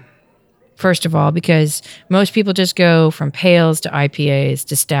ale, first of all, because most people just go from pales to IPAs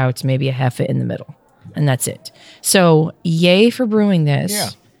to stouts, maybe a Hefe in the middle. And that's it. So yay for brewing this. Yeah.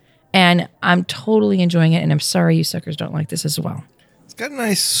 And I'm totally enjoying it. And I'm sorry you suckers don't like this as well. It's got a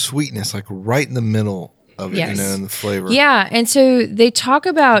nice sweetness, like right in the middle of it, Yes. in the flavor. Yeah. And so they talk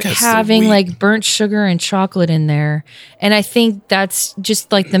about That's the having wheat. like burnt sugar and chocolate in there. And I think that's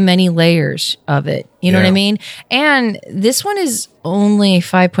just like the many layers of it. You know what I Yeah. mean? And this one is only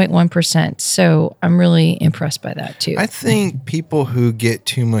 5.1%. So I'm really impressed by that too. I think people who get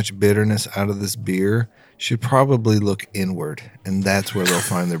too much bitterness out of this beer should probably look inward, and that's where they'll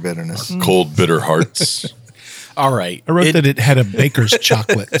find their bitterness. Cold, bitter hearts. All right. I wrote that it had a baker's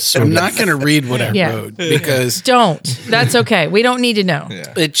chocolate. Sort I'm of. not going to read what I Yeah. wrote because Don't. That's okay. We don't need to know.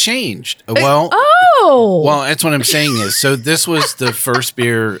 it changed. Well, Oh. well, that's what I'm saying is. So this was the first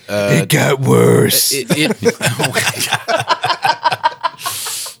beer. It got worse. Oh my God.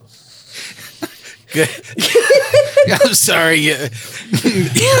 Good. I'm sorry. Yeah.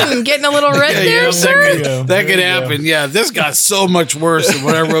 Getting a little red there, sir? That could happen. Yeah, this got so much worse than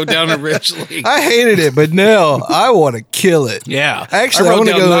what I wrote down originally. I hated it, but now I want to kill it. Yeah, Actually, I I wrote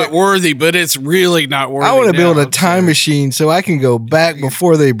wanna down go- not worthy, but it's really not worthy. I want to build now. a time machine so I can go back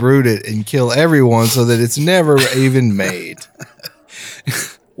before they brewed it and kill everyone so that it's never even made.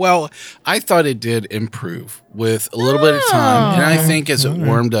 Well, I thought it did improve with a little bit of time, and I think as it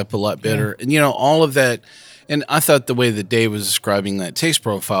warmed up a lot better, and all of that. And I thought the way that Dave was describing that taste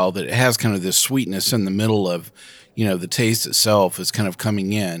profile, that it has kind of this sweetness in the middle of, the taste itself is kind of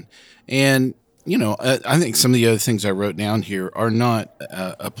coming in. And I think some of the other things I wrote down here are not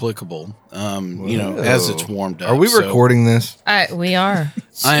applicable. As it's warmed up. Are we recording this? We are.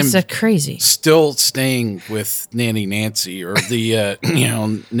 I'm It's crazy. Still staying with Nanny Nancy or the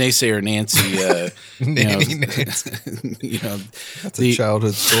naysayer Nancy. Nanny Nancy. That's a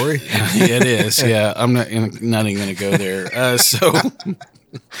childhood story. It is. Yeah, I'm not even going to go there.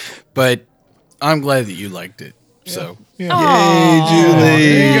 But I'm glad that you liked it. So. Yeah. Yay, Julie.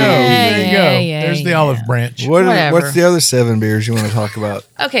 There you go. There you go. Yay, There's the yay. olive branch. What's the other 7 beers you want to talk about?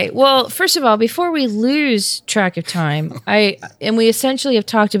 Okay, well, first of all, before we lose track of time, we essentially have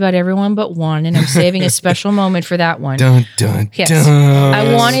talked about everyone but one, and I'm saving a special moment for that one. Dun, dun, Yes. dun.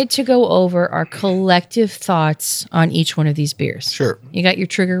 I wanted to go over our collective thoughts on each one of these beers. Sure. You got your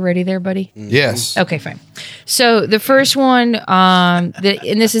trigger ready there, buddy? Yes. Okay, fine. So the first one, and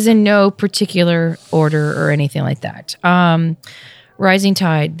this is in no particular order or anything like that. Rising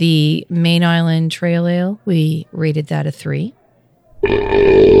Tide, the Maine Island Trail Ale, we rated that a 3.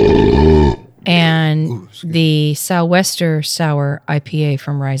 And the Sou'wester Sour IPA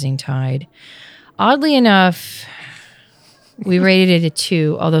from Rising Tide, oddly enough, we rated it a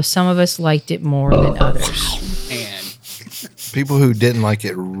 2, although some of us liked it more than others. And People who didn't like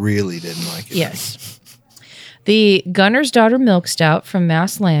it really didn't like it. Yes. The Gunner's Daughter Milk Stout from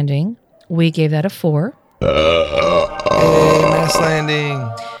Mass Landing, we gave that a 4. Hey, Mass Landing.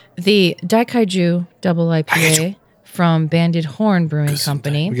 The Daikaiju Double IPA from Banded Horn Brewing We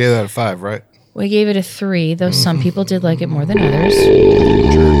Company, gave that a 5, right? we gave it a 3, though some people did like it more than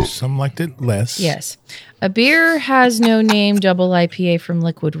others. Some liked it less. Yes. A Beer Has No Name Double IPA from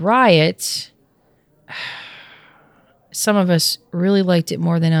Liquid Riot. Some of us really liked it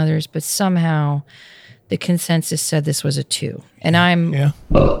more than others, but somehow the consensus said this was a 2. And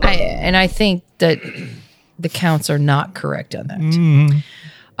I think that the counts are not correct on that.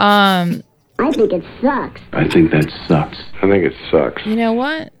 I think it sucks. I think that sucks. I think it sucks. You know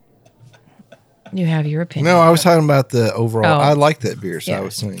what? You have your opinion. No, I was talking about the overall. Oh. I like that beer, so Yeah. I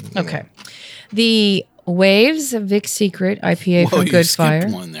was saying. Okay. The Waves Vic Secret IPA from you Good skipped Fire.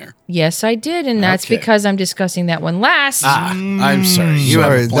 one there. Yes, I did, and that's Okay. because I'm discussing that one last. I'm sorry. You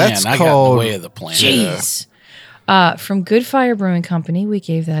Sorry, have a plan. that's I got in called- the way of the plan. Jeez. From Good Fire Brewing Company, we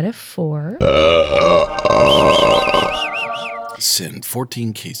gave that a 4. Send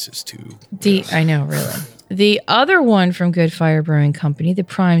 14 cases to. I know, really. The other one from Good Fire Brewing Company, the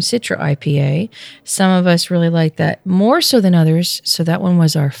Prime Citra IPA, some of us really liked that more so than others, so that one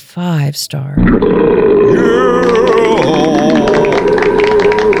was our 5-star.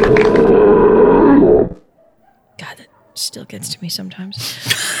 God, that still gets to me sometimes.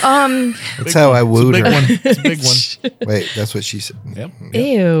 That's how I wooed Big her. one. It's a big one. Wait, that's what she said. Yep.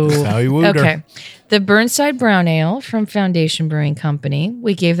 Ew. That's how you wooed her. Okay. The Burnside Brown Ale from Foundation Brewing Company.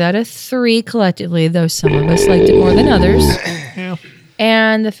 We gave that a 3 collectively, though some of us liked it more than others. Yeah.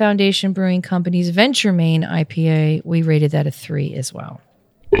 And the Foundation Brewing Company's Venture Maine IPA, we rated that a 3 as well.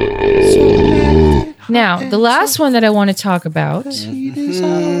 Now, the last one that I want to talk about, that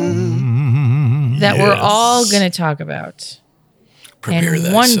we're all going to talk about Prepare and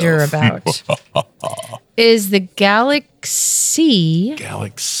thyself. wonder about, is the Galaxy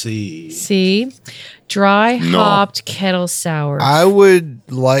dry hopped kettle sour. I would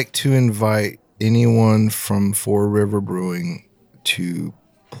like to invite anyone from Four River Brewing to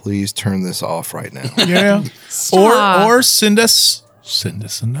please turn this off right now. Yeah. Stop. Or send us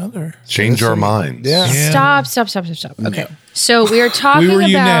another. Change our minds. Yeah. Stop. Okay. So we are talking We were about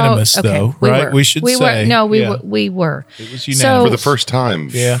unanimous, okay, though, we right? were. We should say. We were. It was So- unanimous. For the first time.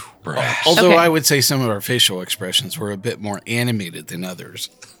 Yeah. Perhaps. Although Okay. I would say some of our facial expressions were a bit more animated than others.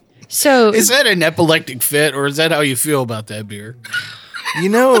 So Is that an epileptic fit, or is that how you feel about that beer? You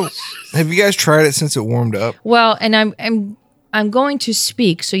know, have you guys tried it since it warmed up? well, and I'm going to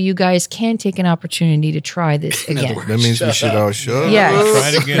speak so you guys can take an opportunity to try this again. That means we should all shut up. Yeah, Try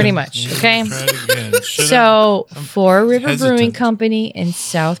it again. pretty much. Okay. Try it again. Shut up. So, Four River hesitant. Brewing Company in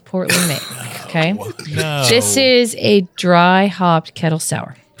South Portland, Maine. Okay. No. This is a dry hopped kettle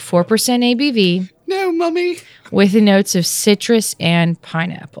sour, 4% ABV No, mummy. with the notes of citrus and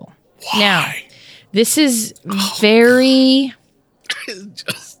pineapple. Now, this is very.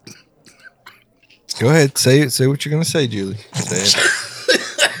 Go ahead. Say it. Say what you're going to say, Julie. Say it.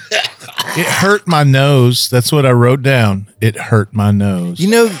 It hurt my nose. That's what I wrote down. it hurt my nose. You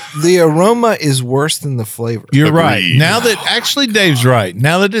know, the aroma is worse than the flavor. You're Agreed. right. Now that actually Dave's right.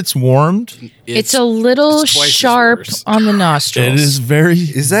 Now that it's warmed, It's a little it's twice as sharp worse. on the nostrils. it is very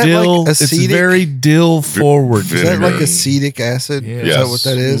that dill. like It's acetic? very dill forward. Is that like Vinegar. acetic acid? Yeah. Is Yes. that what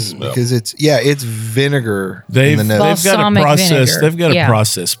that is? No. Because it's vinegar They've in the nose. got a Balsamic process. vinegar. They've got a Yeah.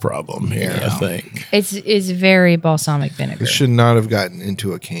 process problem here, I think. It's very balsamic vinegar. It should not have gotten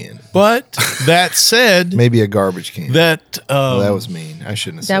into a can. But that said, Maybe a garbage can. that Well, that was mean. I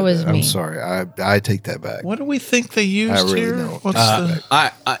shouldn't have said That was I'm mean. sorry. I take that back. what do we think they used I really here? don't. What's the,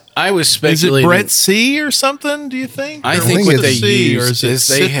 I was is it speculating. Brett C or something? Do you think? I Or think was what it they C, or used it is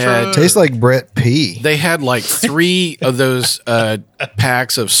they had- Citra? Tastes like Brett P. They had like 3 of those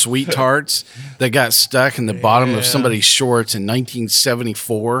packs of sweet tarts that got stuck in the bottom of somebody's shorts in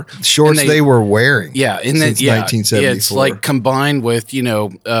 1974. Shorts And they were wearing. Yeah, and then since yeah, 1974. it's like combined with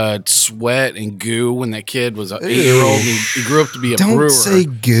sweat and goo when that kid was an 8-year-old and he grew up to be a Don't brewer. say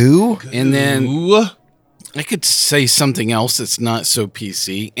goo. And then I could say something else that's not so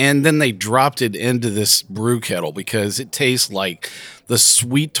PC. And then they dropped it into this brew kettle because it tastes like the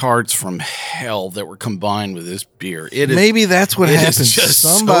sweet tarts from hell that were combined with this beer. It is, Maybe that's what it is happened. just so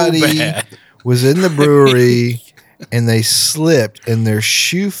Somebody bad. was in the brewery and they slipped and their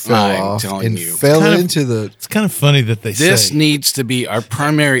shoe fell I'm off telling and you. fell Kind of- into the. It's kind of funny that they This say needs to be our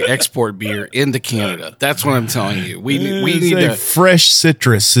primary export beer into Canada. That's what I'm telling you. We It's need a to. fresh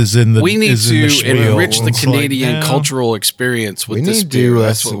citrus is in the. We need is in the to spiel. enrich the It's like, Canadian no. cultural experience with We this need beer. to.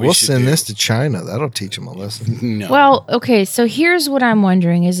 That's what we We'll should send do. this to China. That'll teach them a lesson. No. Well, okay, so here's what I'm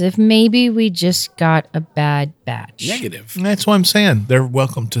wondering is if maybe we just got a bad batch. Negative. And that's what I'm saying. They're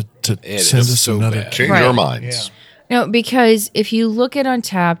welcome to It send is us so another. bad. Change Right. our minds. No, because if you look at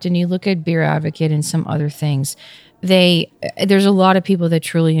Untapped and you look at Beer Advocate and some other things, there's a lot of people that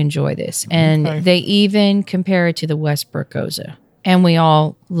truly enjoy this. And they even compare it to the Westbrook Goza. And we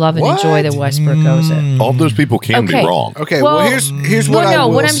all love and enjoy the Westbrook Goza. All those people can Okay. be wrong. Okay, well, here's what I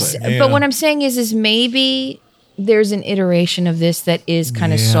will say. But what I'm saying is maybe there's an iteration of this that is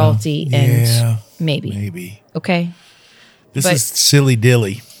kind of salty and maybe. Okay. This But- is silly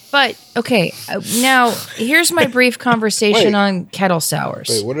dilly. But okay, now here's my brief conversation on kettle sours.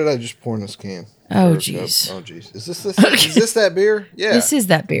 Wait, what did I just pour in this can? Oh, Or- jeez. Oh, jeez. Is this that beer? Yeah. This is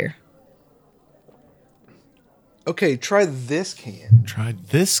that beer. Okay, try this can. Try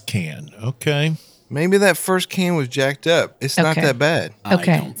this can. Okay. Maybe that first can was jacked up. It's not Okay. that bad.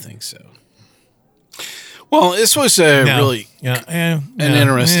 Okay. I don't think so. Well, this was a No. really an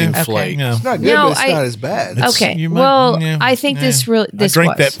interesting flight. No. It's not good, No, but it's I- not as bad. Okay. You might- Well, yeah, I think this yeah. really this I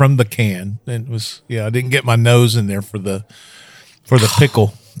drank was. that from the can. It was I didn't get my nose in there for the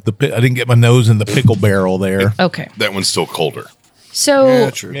pickle. I didn't get my nose in the pickle barrel there. Okay. That one's still colder. So Yeah,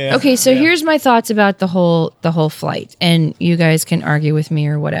 true. Yeah. okay, so here's my thoughts about the whole flight, and you guys can argue with me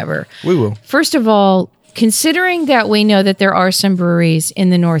or whatever. We will. First of all, considering that we know that there are some breweries in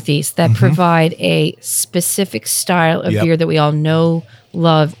the Northeast that provide a specific style of Yep. beer that we all know,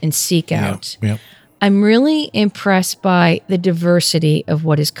 love, and seek out, Yeah. I'm really impressed by the diversity of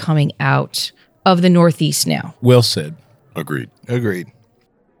what is coming out of the Northeast now. Well said. Agreed. Agreed.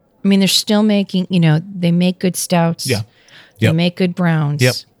 I mean, they're still making, they make good stouts. Yeah. They Yep. make good browns.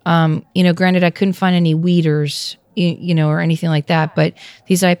 Yep. Granted, I couldn't find any weeders, or anything like that, but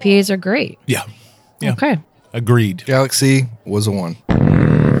these IPAs are great. Yeah. Yeah. Okay. Agreed. Galaxy was a 1.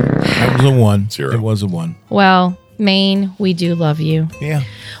 That was a 1. 0. It was a 1. Well, Maine, we do love you. Yeah.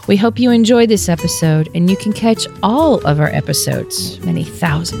 We hope you enjoyed this episode, and you can catch all of our episodes, many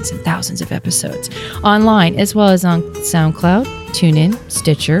thousands and thousands of episodes, online as well as on SoundCloud, TuneIn,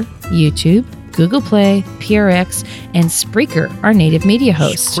 Stitcher, YouTube, Google Play, PRX, and Spreaker, our native media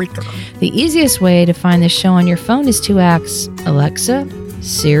host. Spreaker. The easiest way to find the show on your phone is to ask Alexa,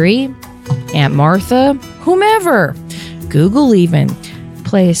 Siri, Aunt Martha, whomever, Google even.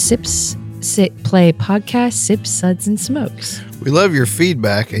 Play podcast Sips, Suds, and Smokes. We love your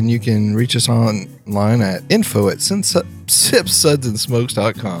feedback, and you can reach us online at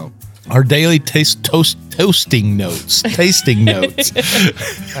info@sipsudsandsmokes.com. Our daily tasting notes. Tasting notes.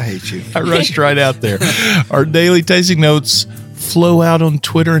 I hate you. I rushed right out there. Our daily tasting notes flow out on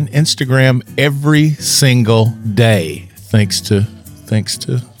Twitter and Instagram every single day. Thanks to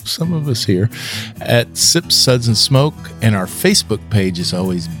some of us here at Sips, Suds, and Smoke, and our Facebook page is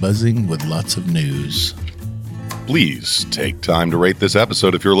always buzzing with lots of news. Please take time to rate this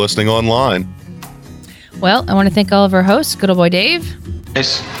episode if you're listening online. Well, I want to thank all of our hosts, good old boy Dave.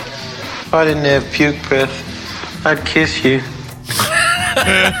 If I didn't have puke breath, I'd kiss you. Too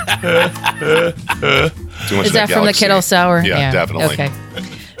much Is of that from the Galaxy. Kettle Sour? Yeah, definitely. Okay.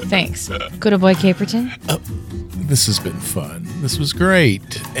 Thanks. Good old boy Caperton. this has been fun. This was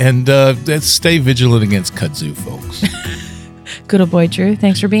great. And let's stay vigilant against kudzu, folks. Good old boy Drew,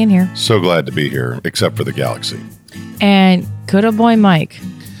 thanks for being here. So glad to be here, except for the galaxy. And good old boy Mike.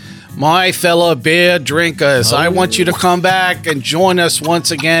 My fellow beer drinkers, I want you to come back and join us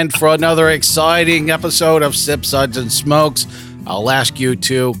once again for another exciting episode of Sip, Suds, and Smokes. I'll ask you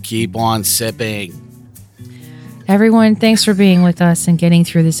to keep on sipping. Everyone, thanks for being with us and getting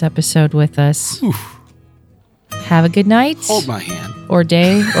through this episode with us. Oof. Have a good night. Hold my hand. Or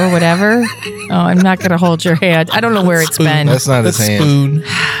day or whatever. Oh, I'm not going to hold your hand. I don't know where it's been. That's not his hand.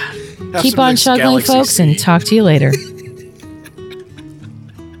 Spoon. Keep on chuggling, folks, and talk to you later.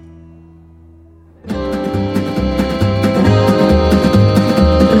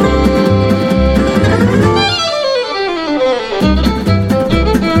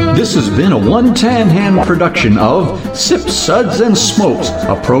 This has been a One Tan Hand production of Sip, Suds, and Smokes,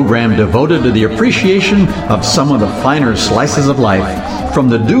 a program devoted to the appreciation of some of the finer slices of life. From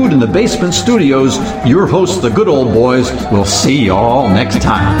the Dude in the Basement Studios, your hosts, the Good Old Boys, will see y'all next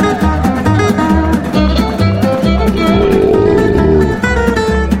time.